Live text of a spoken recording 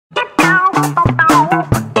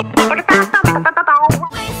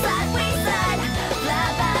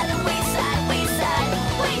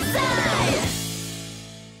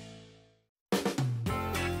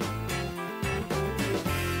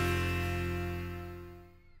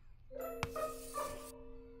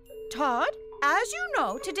Todd, as you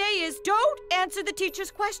know, today is Don't Answer the Teacher's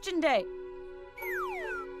Question Day.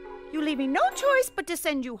 You leave me no choice but to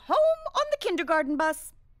send you home on the kindergarten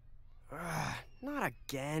bus. Not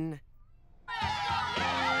again.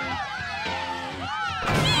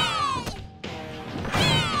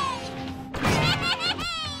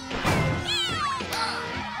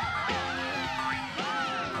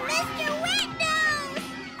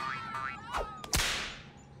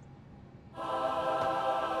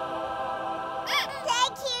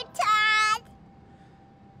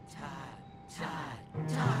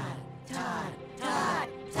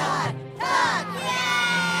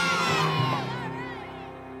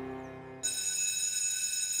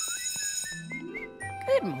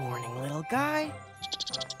 Good morning, little guy.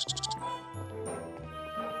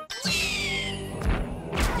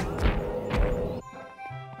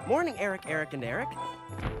 Morning, Eric, and Eric.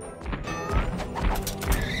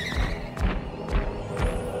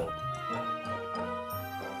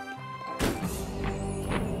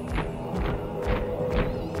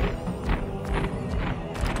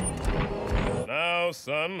 Now,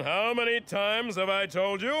 son, how many times have I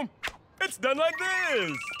told you? It's done like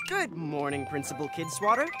this! Good morning, Principal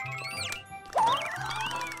Kidswatter.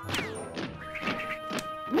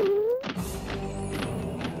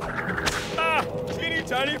 Ah! Teeny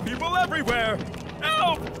tiny people everywhere!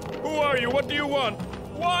 Help! Who are you? What do you want?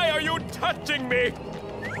 Why are you touching me?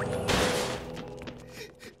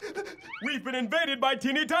 We've been invaded by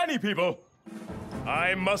teeny tiny people.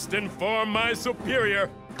 I must inform my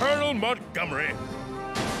superior, Colonel Montgomery.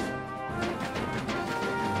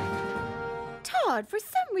 Todd, for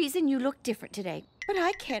some reason you look different today, but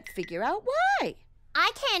I can't figure out why.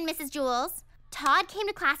 I can, Mrs. Jules. Todd came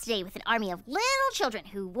to class today with an army of little children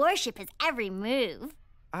who worship his every move.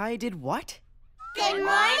 I did what? Good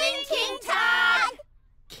morning, King Todd!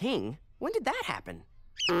 King? When did that happen?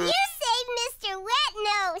 You saved Mr.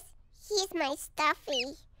 Wet-Nose. He's my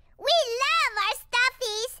stuffy. We love our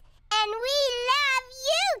stuffies, and we love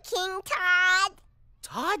you, King Todd.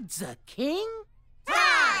 Todd's a king?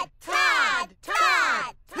 Todd, Todd,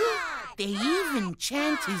 Todd, Todd. They even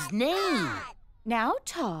chant his name. Now,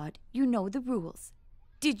 Todd, you know the rules.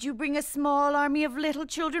 Did you bring a small army of little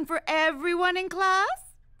children for everyone in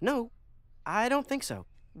class? No, I don't think so.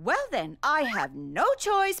 Well then, I have no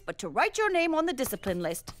choice but to write your name on the discipline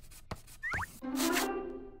list.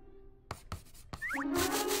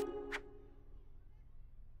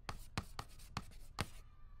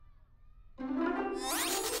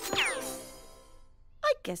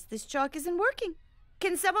 I guess this chalk isn't working.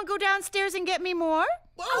 Can someone go downstairs and get me more?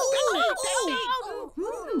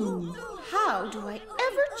 How do I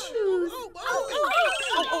ever choose?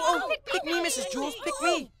 Pick me, Mrs. Jules, pick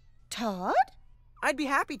me. Todd? I'd be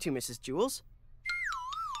happy to, Mrs. Jules.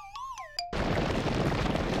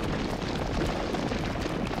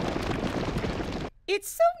 It's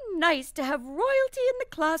so nice to have royalty in the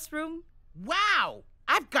classroom. Wow!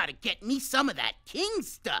 I've got to get me some of that king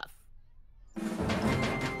stuff.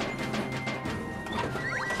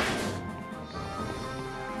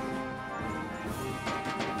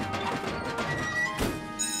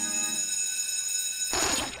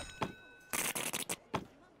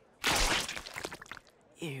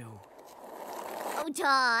 Ew. Oh,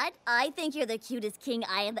 Todd, I think you're the cutest king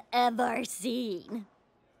I have ever seen.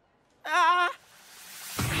 Ah!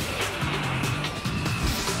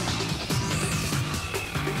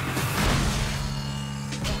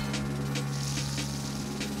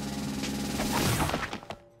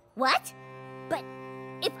 What? But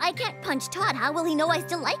if I can't punch Todd, how will he know I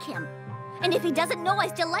still like him? And if he doesn't know I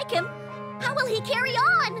still like him, how will he carry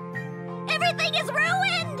on? Everything is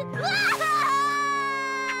ruined!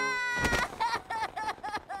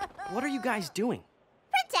 What are you guys doing?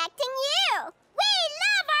 Protecting you. We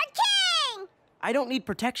love our king. I don't need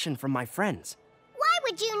protection from my friends. Why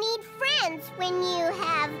would you need friends when you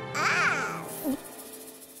have us?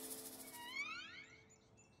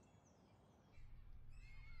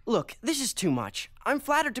 Look, this is too much. I'm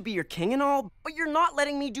flattered to be your king and all, but you're not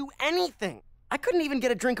letting me do anything. I couldn't even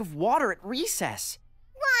get a drink of water at recess.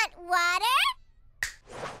 Want water?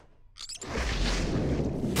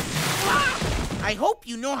 I hope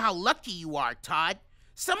you know how lucky you are, Todd.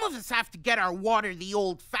 Some of us have to get our water the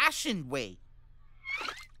old-fashioned way.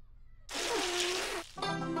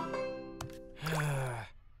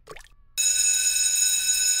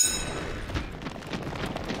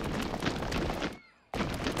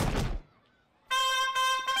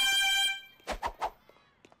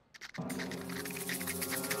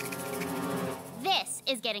 This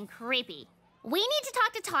is getting creepy. We need to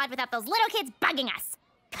talk to Todd without those little kids bugging us.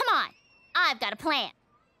 Come on, I've got a plan.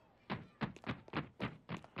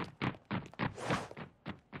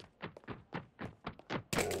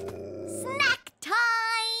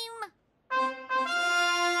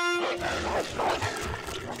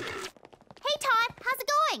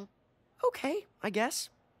 Okay, I guess.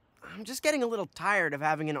 I'm just getting a little tired of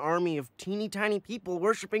having an army of teeny tiny people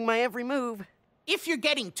worshipping my every move. If you're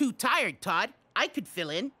getting too tired, Todd, I could fill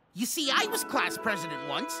in. You see, I was class president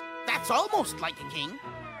once. That's almost like a king.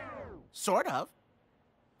 Sort of.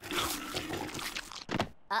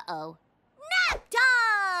 Uh-oh. Nap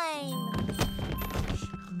time!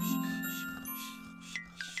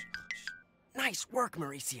 Nice work,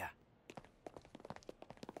 Mauricia.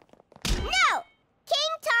 No!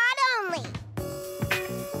 King Todd only!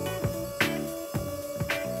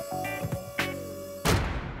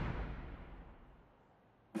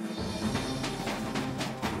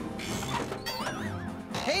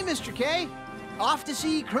 Hey, Mr. K. Off to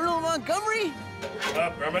see Colonel Montgomery?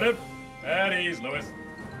 Affirmative. At ease, Lewis.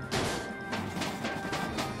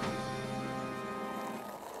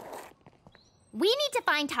 We need to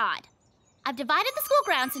find Todd. I've divided the school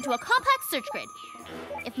grounds into a compact search grid.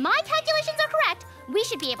 If my calculations are correct, we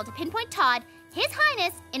should be able to pinpoint Todd, His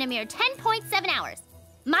Highness, in a mere 10.7 hours.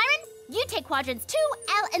 Myron, you take quadrants 2,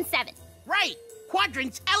 L, and 7. Right.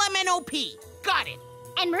 Quadrants LMNOP. Got it.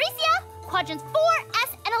 And Mauricia, quadrants 4,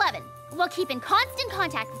 S, and 11. We'll keep in constant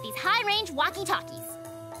contact with these high-range walkie-talkies.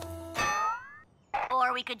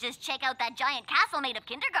 Or we could just check out that giant castle made of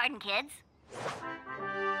kindergarten kids.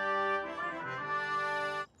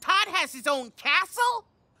 Todd has his own castle?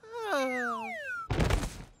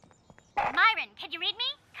 Myron, can you read me?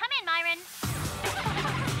 Come in, Myron.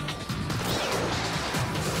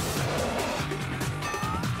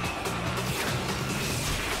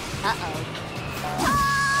 Uh-oh.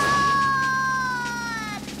 Todd!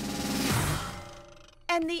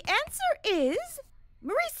 And the answer is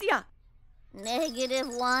Mauricia.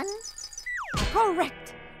 -1.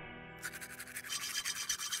 Correct.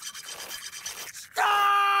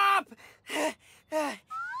 Stop!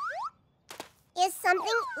 Is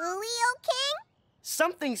something ooey, King?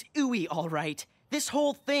 Something's ooey, all right. This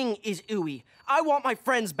whole thing is ooey. I want my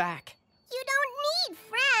friends back. You don't need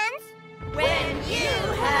friends. When you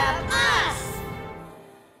have us.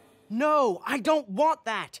 No, I don't want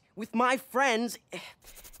that. With my friends,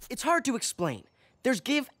 it's hard to explain. There's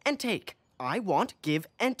give and take. I want give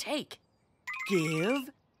and take. Give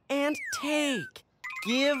and take.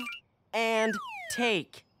 Give and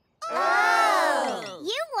take. Oh!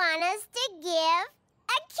 You want us to give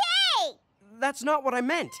a cake! That's not what I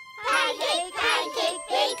meant. Pancake, pancake,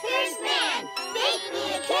 baker's man. Bake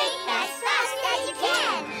me a cake as fast as you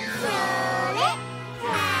can. Roll it,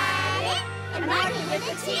 pat it, and mark it with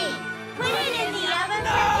a T. Put it in the oven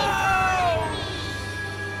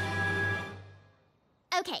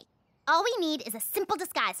Okay, all we need is a simple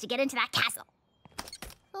disguise to get into that castle.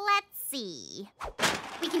 Let's see.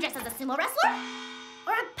 We can dress as a sumo wrestler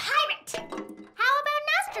or a pirate. How about an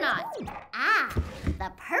astronaut? Ah,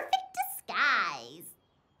 the perfect disguise.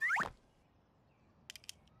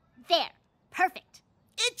 There, perfect.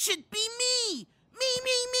 It should be me.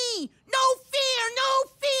 Me. No fear, no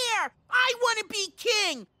fear. I want to be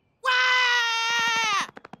king.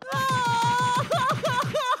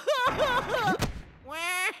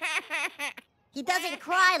 He doesn't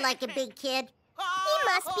cry like a big kid. He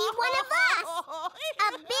must be one of us.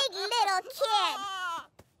 A big little kid.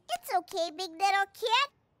 It's okay, big little kid.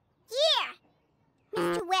 Here.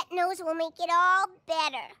 Mr. Wet Nose will make it all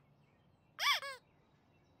better.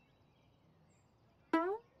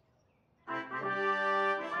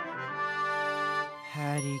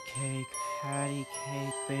 Patty cake,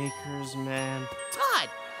 baker's man. Todd.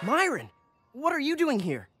 Myron, what are you doing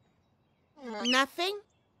here? Nothing?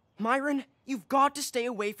 Myron, you've got to stay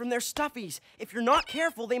away from their stuffies. If you're not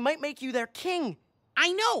careful, they might make you their king.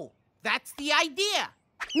 I know. That's the idea.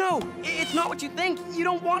 No, it's not what you think. You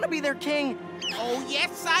don't want to be their king. Oh,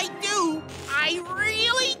 yes, I do. I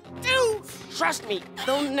really do. Trust me,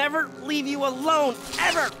 they'll never leave you alone,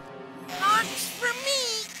 ever. Works for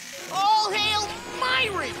me. All hail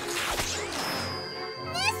Myron.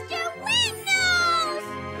 Mr. Wet Nose!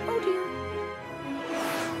 Oh, dear.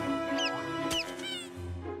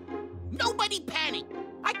 Nobody panic.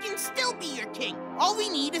 I can still be your king. All we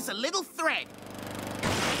need is a little thread.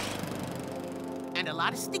 And a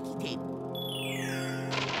lot of sticky tape.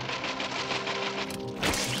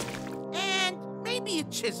 And maybe a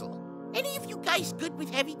chisel. Any of you guys good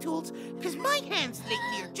with heavy tools? Because my hands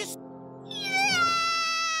lately are just...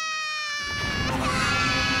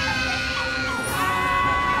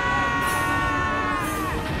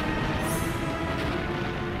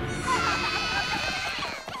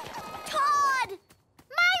 Todd!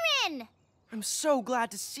 Myron! I'm so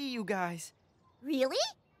glad to see you guys. Really?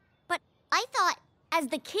 But I thought, as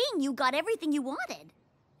the king, you got everything you wanted.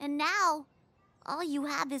 And now, all you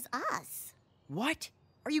have is us. What?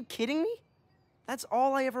 Are you kidding me? That's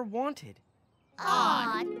all I ever wanted.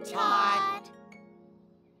 Aw, Todd.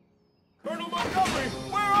 Colonel Montgomery,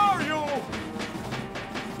 where are you?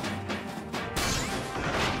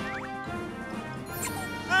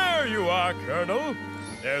 There you are, Colonel.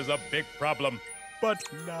 There's a big problem, but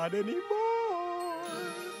not anymore.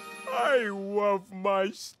 I love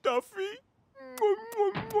my stuffy.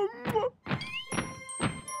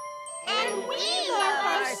 And we love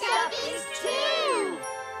our stuffies too!